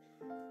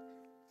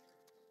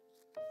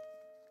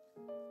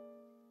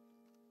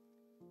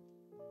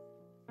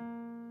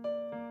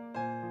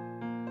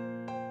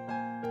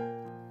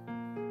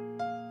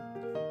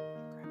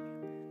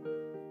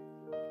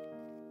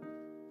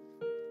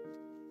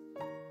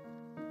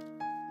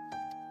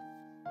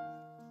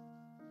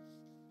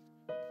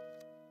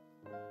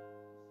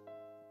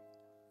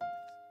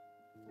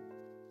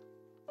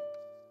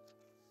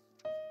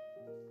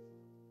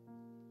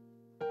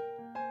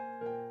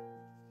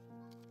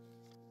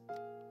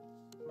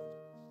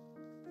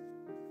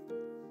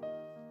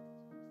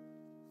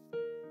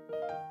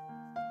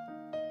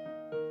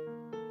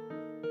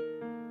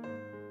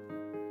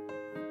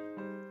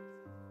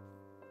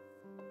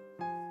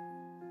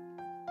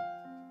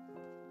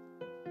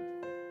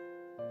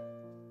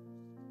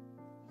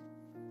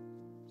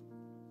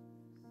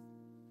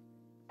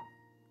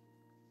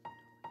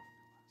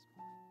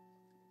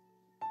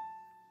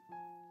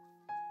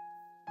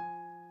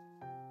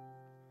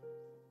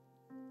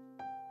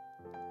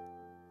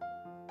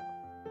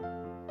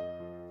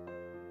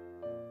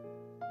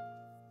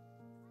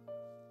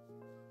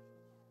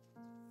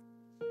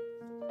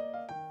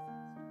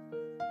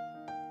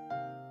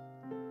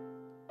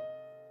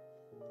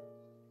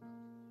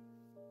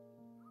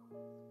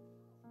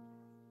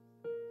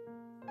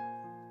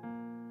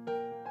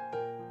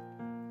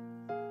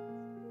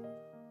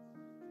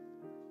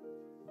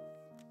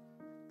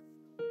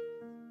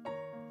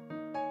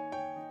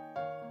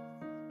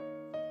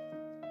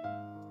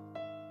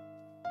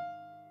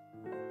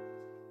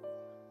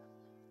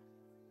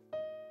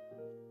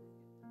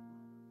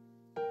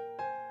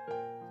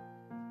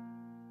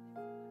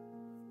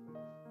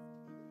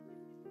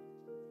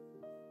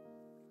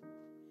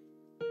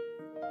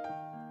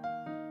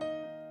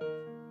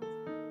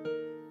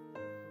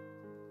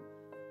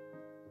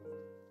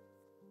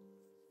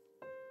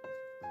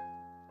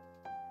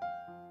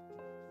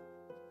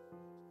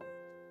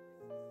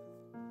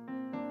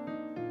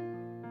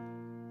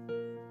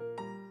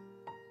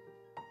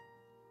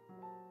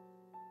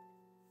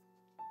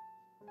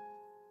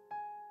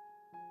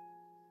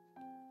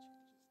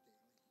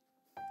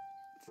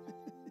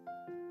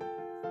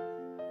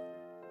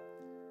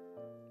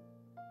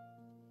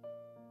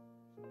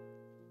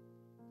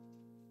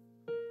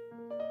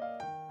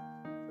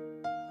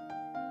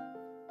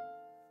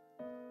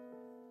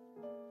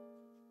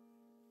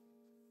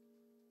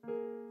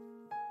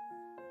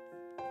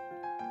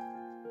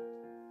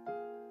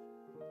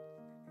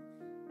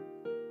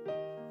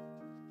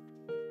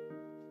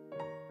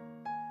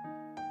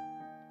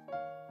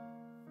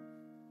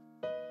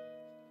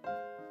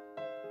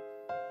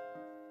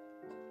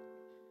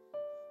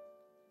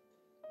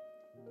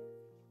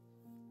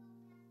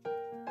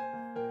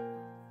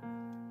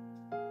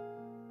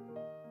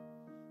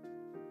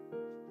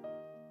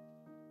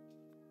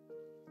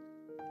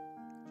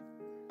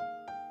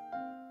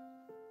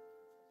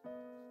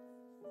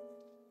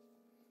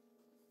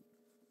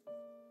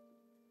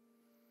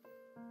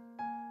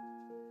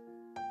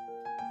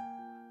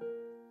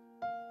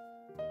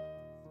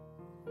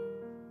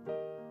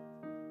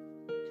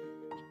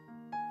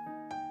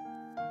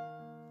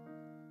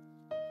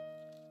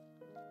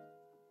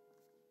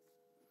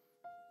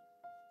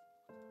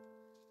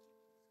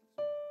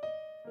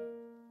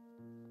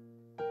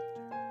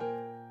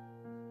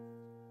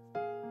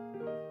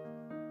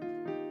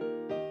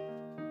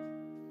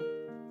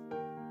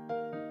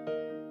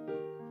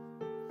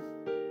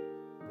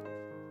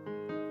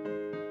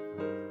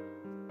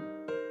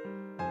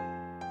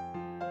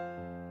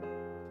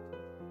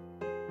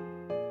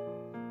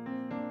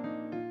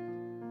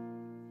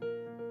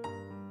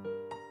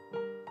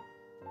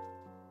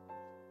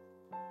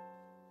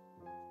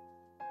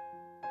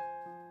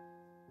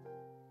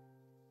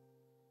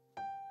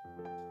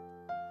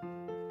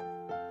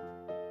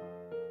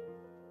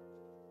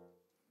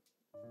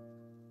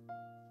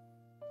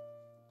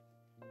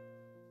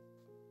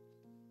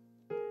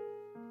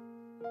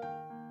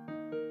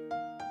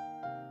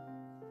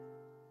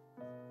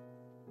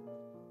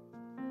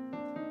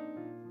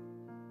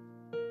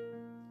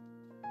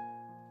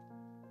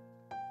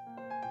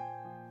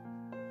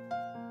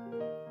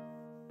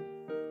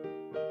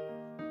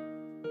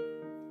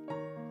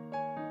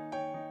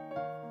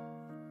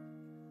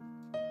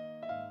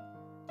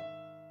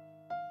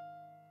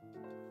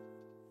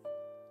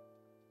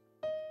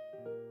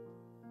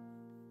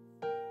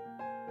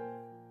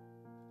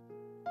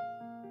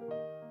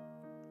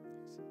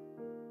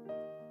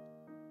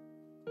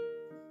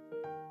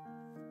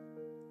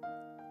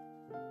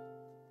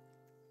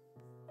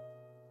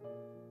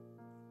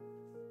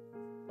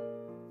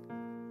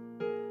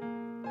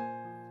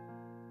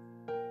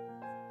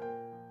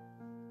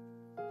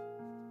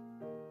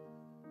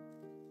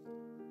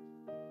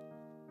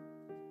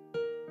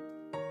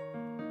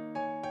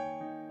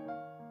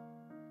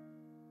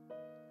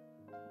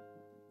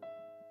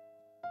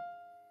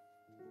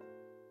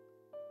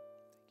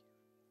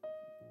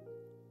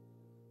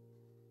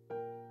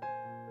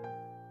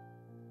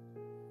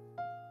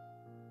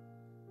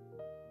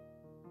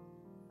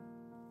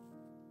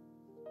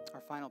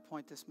 final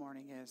point this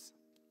morning is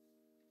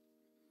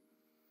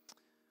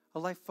a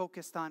life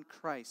focused on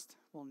Christ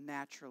will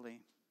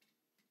naturally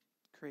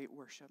create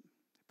worship.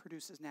 It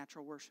produces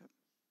natural worship.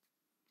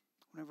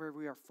 Whenever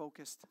we are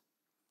focused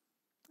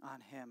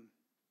on Him,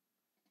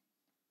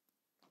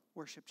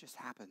 worship just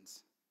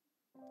happens.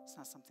 It's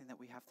not something that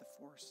we have to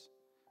force.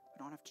 We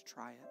don't have to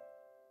try it.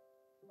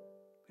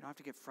 We don't have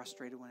to get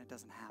frustrated when it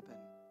doesn't happen.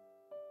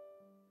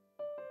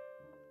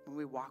 When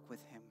we walk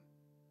with Him,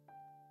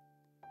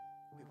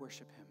 we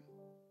worship Him.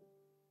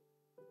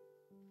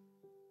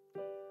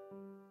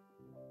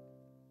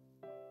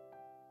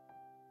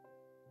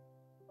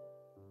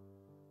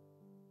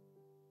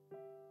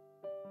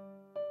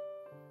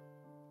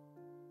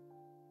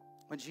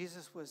 When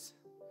Jesus was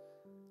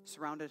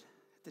surrounded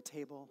at the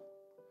table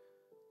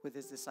with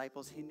His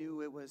disciples, He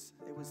knew it was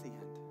the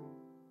end.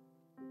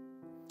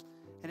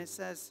 And it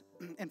says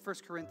in 1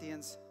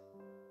 Corinthians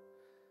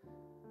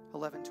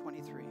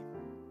 11:23,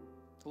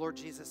 the Lord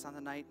Jesus, on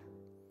the night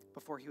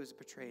before He was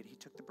betrayed, He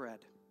took the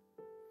bread.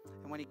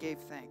 And when He gave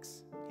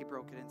thanks, He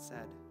broke it and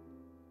said,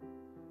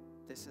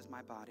 "This is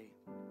my body,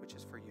 which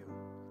is for you.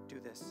 Do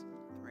this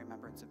in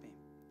remembrance of me."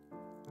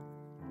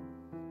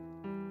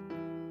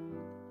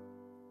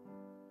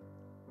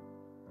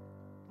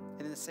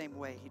 And in the same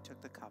way, He took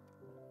the cup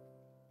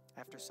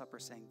after supper,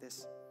 saying,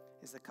 "This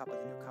is the cup of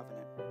the new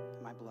covenant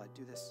in my blood.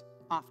 Do this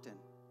often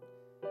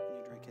when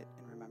you drink it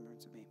in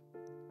remembrance of me."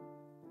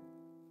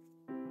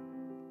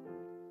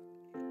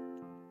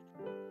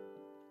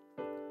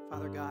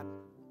 Father God,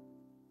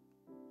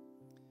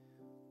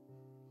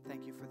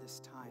 thank you for this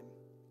time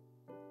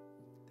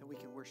that we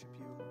can worship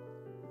you.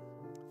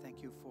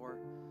 Thank you for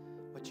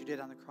what you did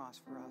on the cross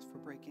for us, for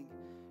breaking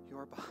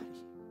your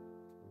body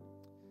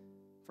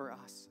for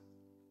us,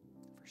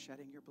 for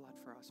shedding your blood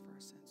for us, for our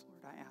sins.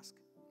 Lord, I ask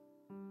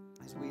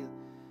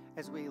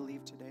as we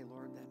leave today,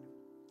 Lord,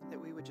 that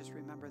we would just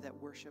remember that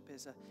worship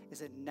is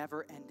a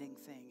never-ending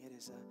thing.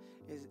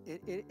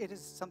 It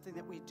is something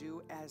that we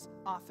do as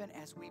often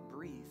as we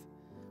breathe,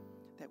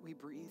 that we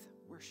breathe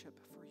worship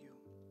for you.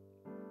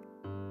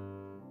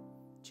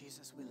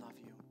 Jesus, we love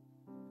you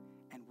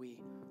and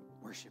we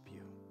worship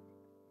you.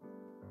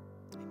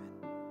 Amen.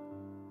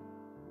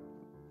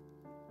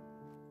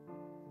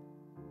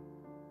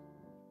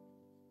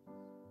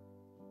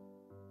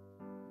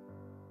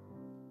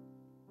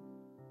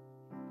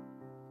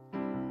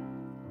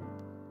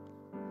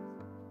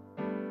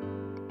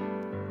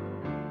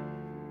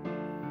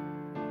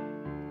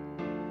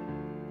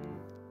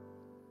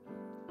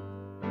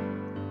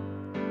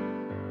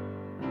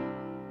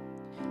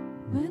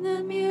 When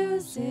the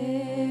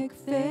music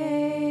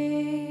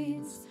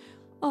fades,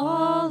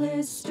 all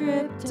is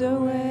stripped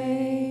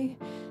away,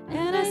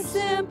 and I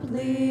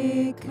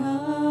simply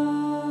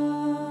come,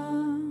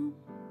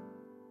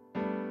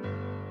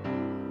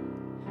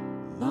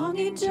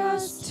 longing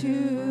just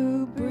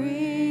to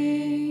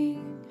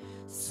bring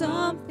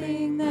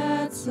something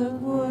that's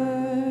of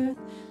worth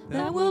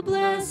that will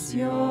bless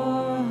your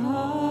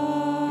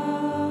heart.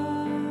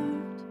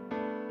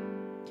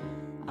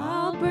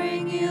 I'll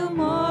bring you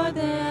more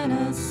than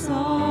a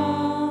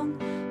song,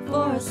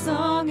 for a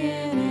song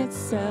in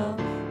itself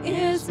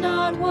is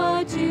not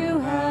what you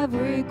have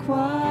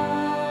required.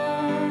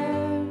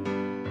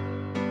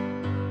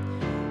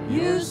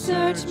 You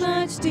search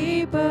much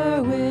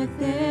deeper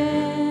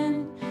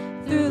within,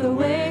 through the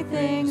way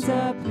things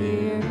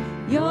appear.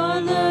 You're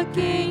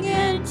looking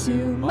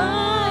into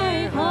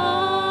my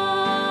heart.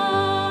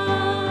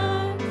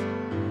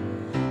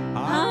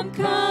 I'm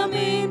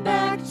coming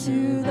back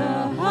to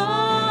the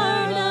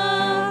heart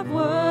of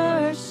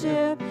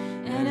worship,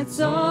 and it's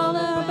all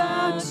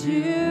about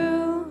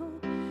you.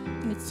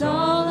 It's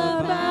all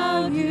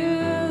about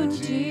you,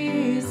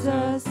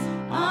 Jesus.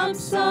 I'm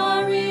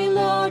sorry,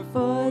 Lord,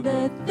 for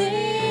the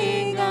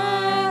thing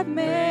I've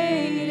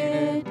made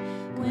it.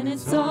 When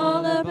it's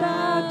all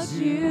about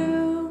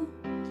you,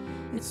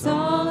 it's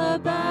all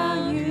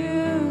about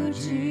you,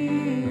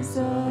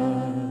 Jesus.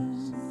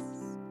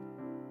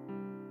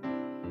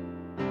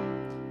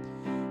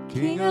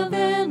 King of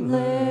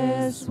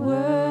endless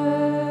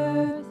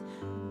worth,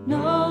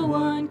 no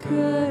one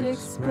could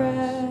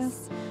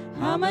express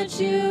how much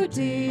you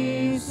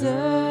deserve.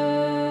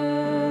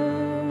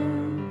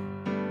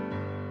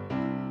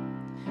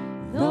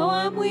 Though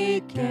I'm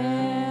weak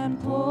and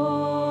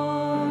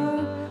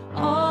poor,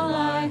 all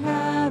I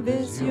have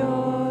is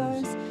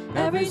yours,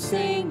 every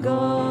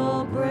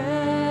single breath.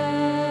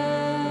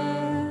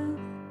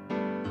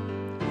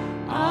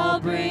 I'll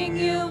bring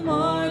you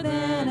more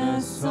than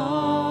a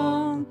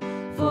song,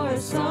 for a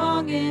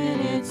song in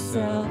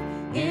itself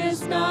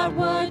is not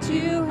what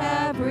you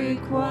have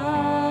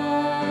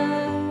required.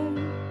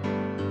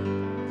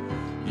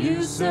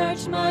 You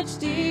search much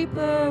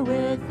deeper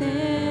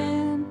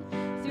within,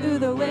 through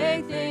the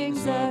way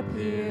things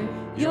appear.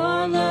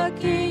 You're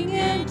looking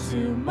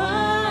into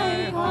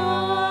my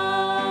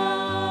heart.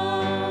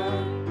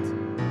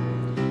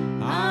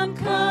 I'm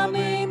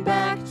coming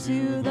back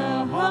to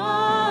the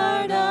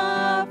heart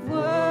of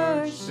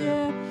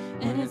worship,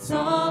 and it's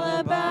all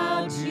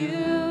about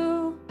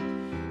you.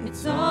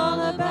 It's all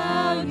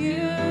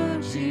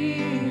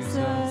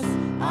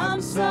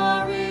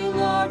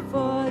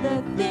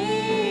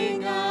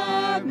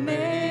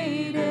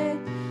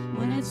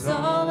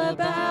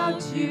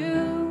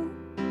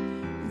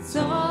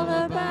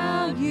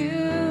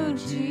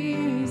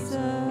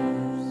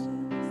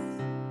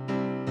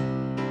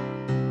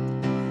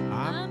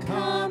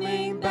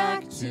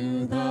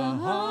to the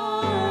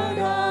heart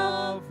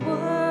of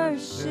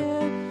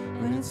worship.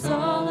 When it's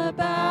all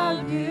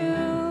about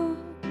you,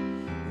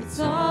 it's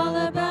all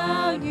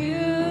about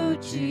you,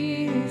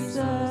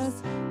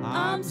 Jesus.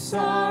 I'm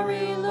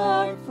sorry,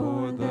 Lord,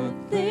 for the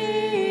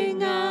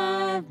thing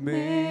I've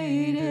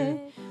made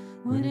it.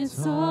 When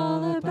it's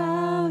all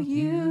about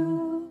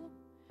you,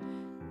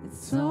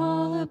 it's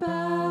all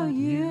about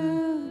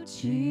you,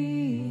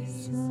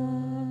 Jesus.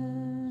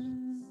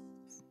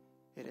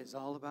 It is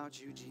all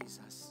about you,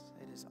 Jesus.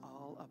 It is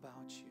all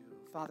about you.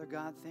 Father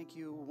God, thank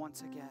you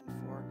once again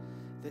for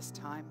this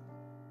time.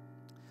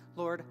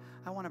 Lord,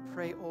 I want to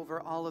pray over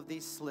all of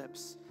these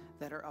slips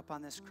that are up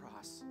on this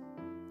cross.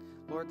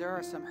 Lord, there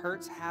are some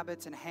hurts,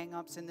 habits, and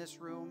hang-ups in this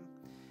room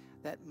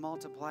that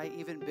multiply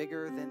even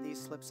bigger than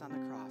these slips on the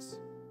cross.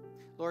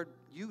 Lord,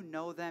 you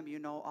know them. You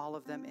know all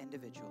of them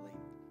individually.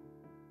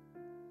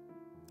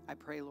 I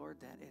pray, Lord,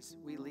 that as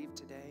we leave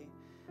today,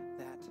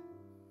 that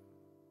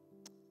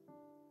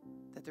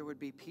there would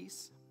be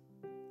peace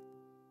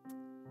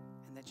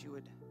and that you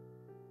would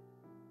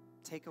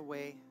take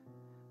away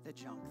the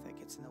junk that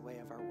gets in the way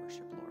of our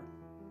worship, Lord.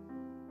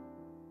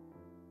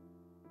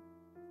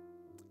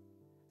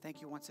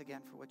 Thank you once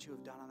again for what you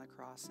have done on the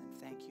cross, and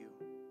thank you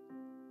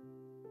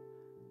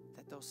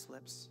that those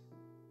slips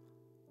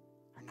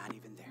are not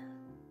even there.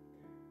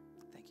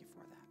 Thank you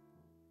for that.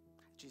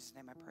 In Jesus'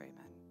 name I pray,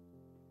 amen.